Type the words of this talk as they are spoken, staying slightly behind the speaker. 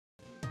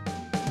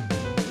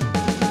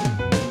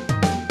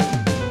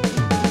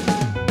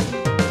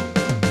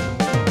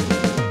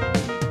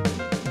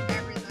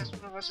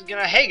what's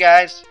gonna? Hey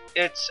guys,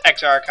 it's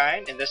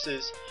X-Archine, and this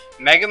is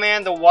Mega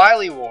Man: The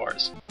Wily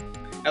Wars.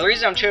 Now the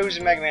reason I'm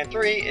choosing Mega Man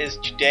 3 is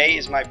today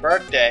is my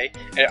birthday,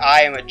 and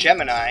I am a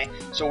Gemini,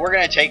 so we're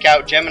gonna take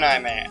out Gemini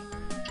Man.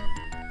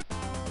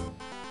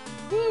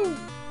 Woo!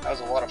 That was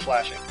a lot of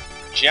flashing.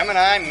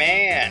 Gemini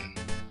Man.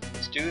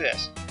 Let's do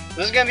this.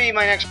 This is gonna be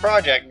my next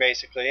project,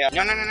 basically. No. Oh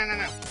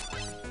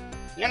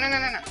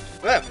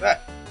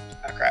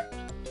crap.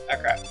 Oh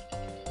crap.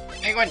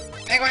 Penguin!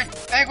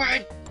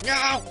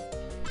 No!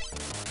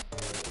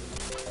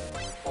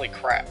 Holy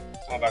crap.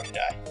 I'm about to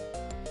die.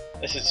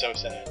 This is so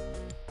sad.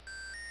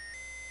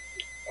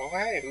 Oh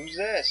hey, who's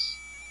this?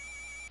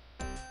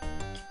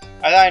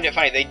 I find it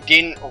funny, they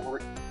didn't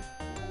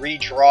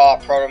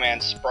redraw Proto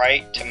Man's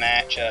sprite to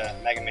match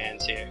Mega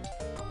Man's here.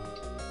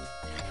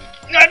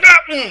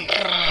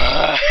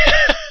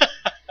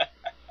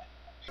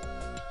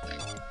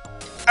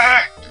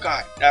 Ah!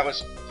 God, that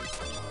was...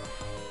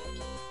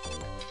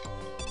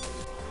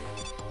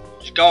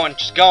 Just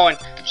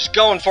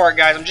going for it,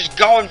 guys. I'm just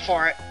going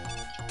for it.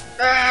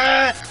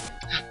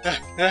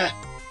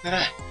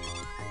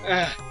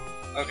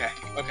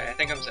 Okay, I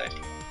think I'm safe.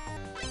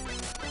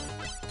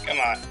 Come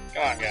on,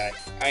 guy.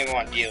 I don't even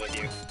want to deal with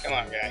you. Come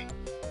on, guy.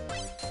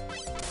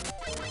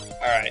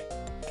 Alright.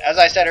 As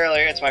I said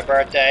earlier, it's my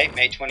birthday,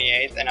 May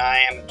 28th, and I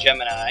am a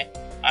Gemini.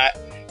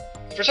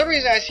 For some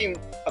reason, I seem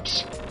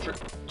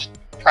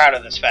proud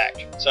of this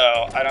fact.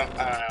 So, I don't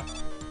know.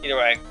 Either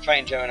way,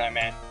 fighting Gemini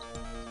Man.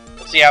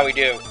 Let's see how we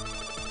do.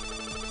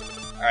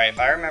 Alright, if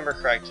I remember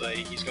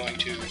correctly, he's going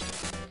to...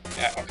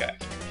 Yeah, okay.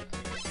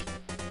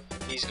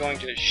 He's going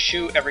to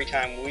shoot every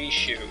time we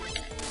shoot.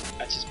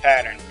 That's his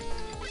pattern.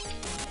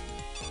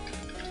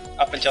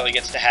 Up until he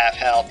gets to half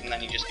health, and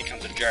then he just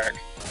becomes a jerk.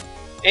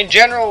 In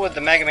general, with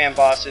the Mega Man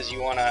bosses, you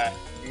want to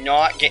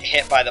not get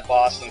hit by the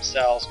boss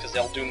themselves, because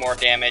they'll do more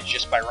damage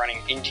just by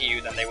running into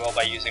you than they will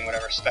by using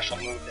whatever special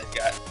move they've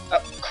got.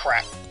 Oh,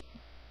 crap.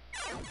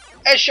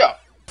 As shown.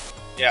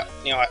 Yeah,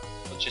 you know what?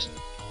 Let's just...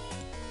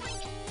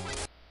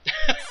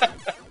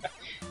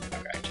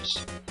 Okay,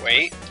 just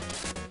wait.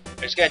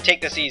 I just gotta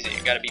take this easy. I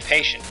gotta be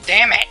patient.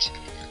 Damn it!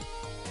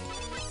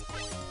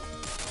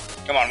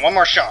 Come on, one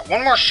more shot.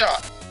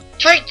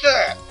 Take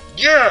that!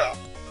 Yeah!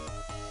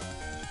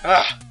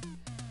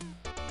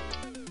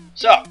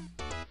 So,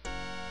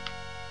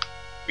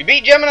 we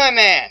beat Gemini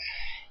Man.